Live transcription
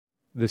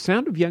The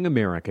Sound of Young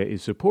America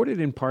is supported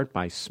in part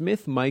by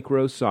Smith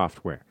Micro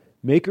Software,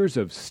 makers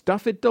of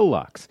Stuff It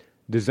Deluxe,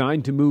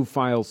 designed to move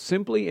files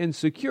simply and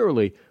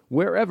securely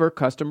wherever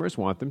customers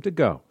want them to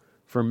go,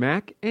 for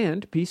Mac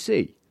and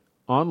PC,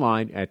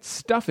 online at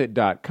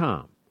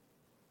stuffit.com.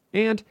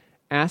 And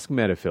Ask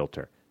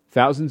Metafilter,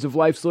 thousands of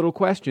life's little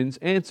questions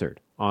answered,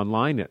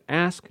 online at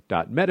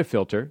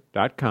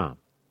ask.metafilter.com.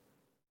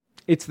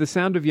 It's the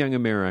Sound of Young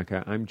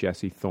America. I'm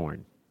Jesse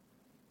Thorne.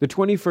 The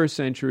 21st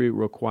century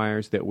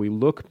requires that we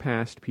look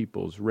past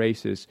people's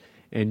races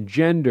and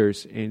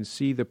genders and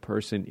see the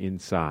person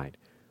inside.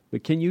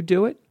 But can you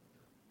do it?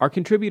 Our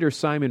contributor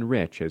Simon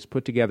Rich has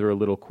put together a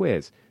little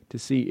quiz to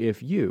see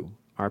if you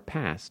are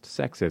past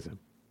sexism.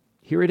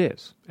 Here it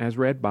is, as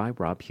read by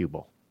Rob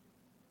Huebel.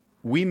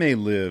 We may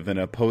live in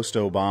a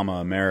post-Obama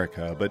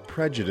America, but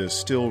prejudice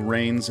still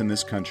reigns in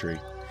this country.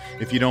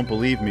 If you don't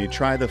believe me,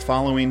 try the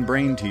following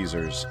brain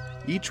teasers.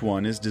 Each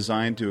one is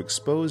designed to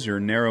expose your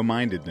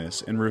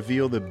narrow-mindedness and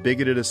reveal the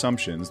bigoted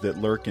assumptions that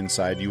lurk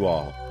inside you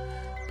all.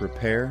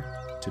 Prepare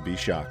to be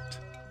shocked.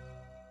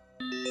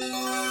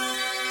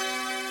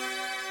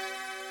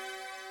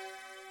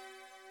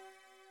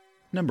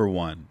 Number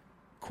 1.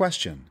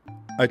 Question.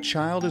 A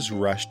child is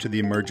rushed to the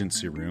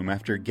emergency room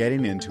after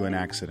getting into an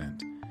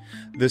accident.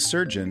 The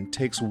surgeon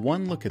takes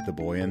one look at the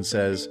boy and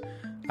says,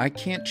 "I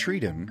can't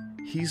treat him.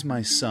 He's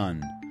my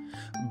son."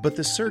 But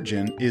the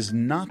surgeon is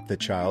not the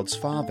child's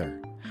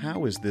father.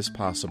 How is this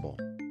possible?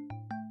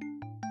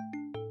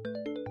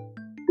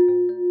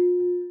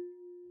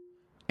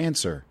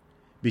 Answer.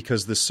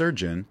 Because the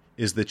surgeon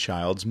is the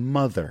child's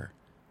mother.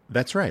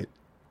 That's right.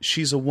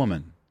 She's a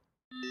woman.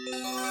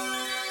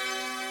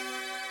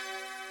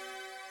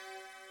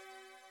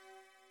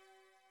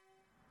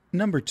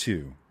 Number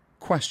 2.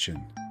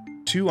 Question.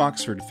 Two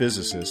Oxford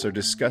physicists are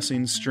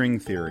discussing string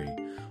theory.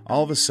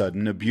 All of a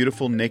sudden, a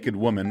beautiful naked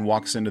woman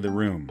walks into the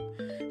room.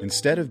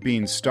 Instead of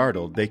being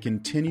startled, they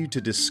continue to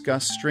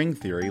discuss string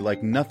theory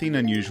like nothing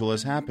unusual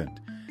has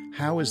happened.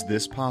 How is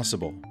this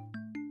possible?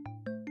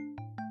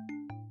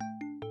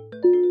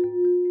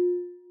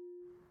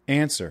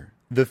 Answer.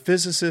 The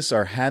physicists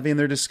are having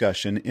their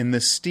discussion in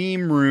the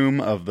steam room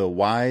of the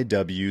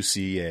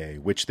YWCA,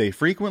 which they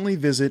frequently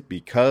visit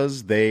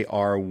because they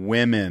are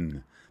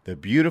women. The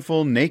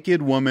beautiful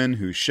naked woman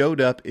who showed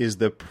up is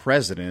the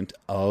president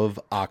of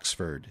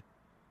Oxford.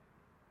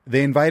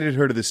 They invited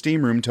her to the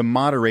steam room to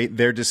moderate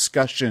their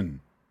discussion.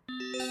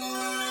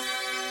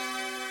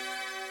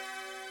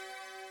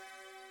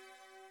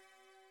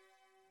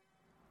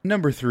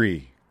 Number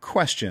 3.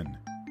 Question.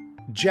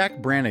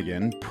 Jack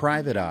Brannigan,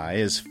 Private Eye,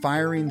 is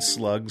firing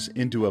slugs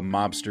into a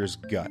mobster's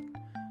gut.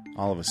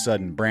 All of a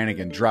sudden,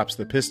 Brannigan drops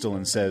the pistol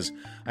and says,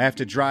 "I have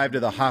to drive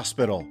to the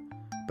hospital."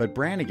 But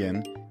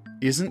Brannigan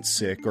isn't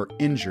sick or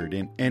injured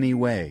in any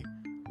way.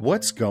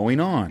 What's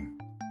going on?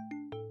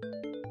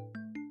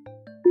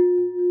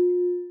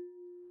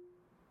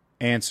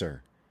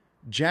 Answer.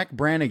 Jack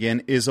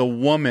Brannigan is a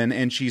woman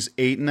and she's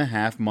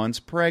 8.5 months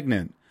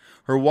pregnant.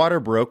 Her water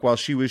broke while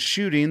she was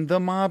shooting the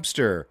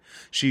mobster.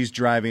 She's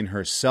driving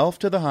herself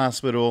to the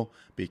hospital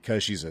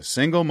because she's a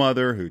single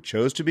mother who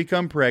chose to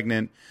become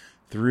pregnant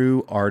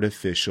through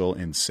artificial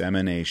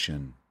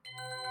insemination.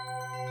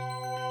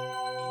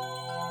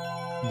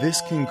 This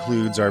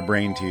concludes our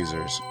brain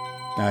teasers.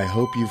 I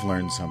hope you've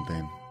learned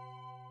something.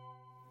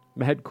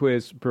 That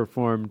quiz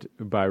performed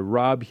by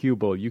Rob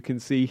Huebel. You can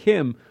see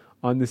him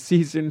on the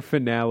season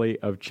finale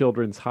of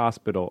Children's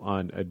Hospital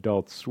on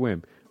Adult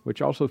Swim,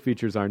 which also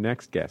features our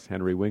next guest,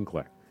 Henry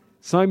Winkler.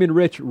 Simon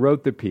Rich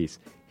wrote the piece.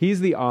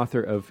 He's the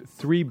author of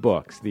 3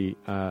 books, the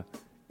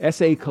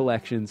essay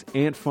collections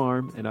Ant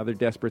Farm and Other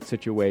Desperate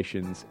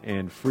Situations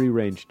and Free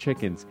Range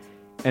Chickens,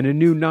 and a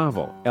new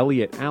novel,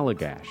 Elliot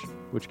Allagash,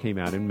 which came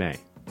out in May.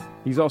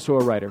 He's also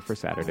a writer for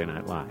Saturday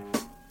Night Live.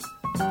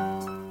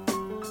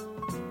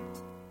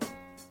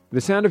 The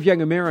Sound of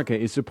Young America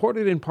is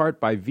supported in part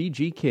by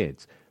VG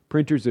Kids,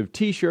 printers of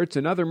T-shirts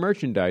and other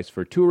merchandise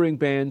for touring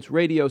bands,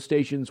 radio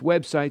stations,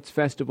 websites,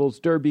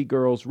 festivals, derby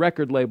girls,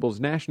 record labels,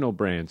 national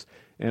brands,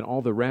 and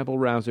all the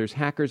rabble-rousers,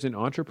 hackers, and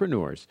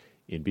entrepreneurs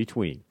in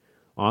between.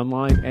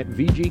 Online at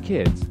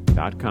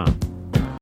vgkids.com.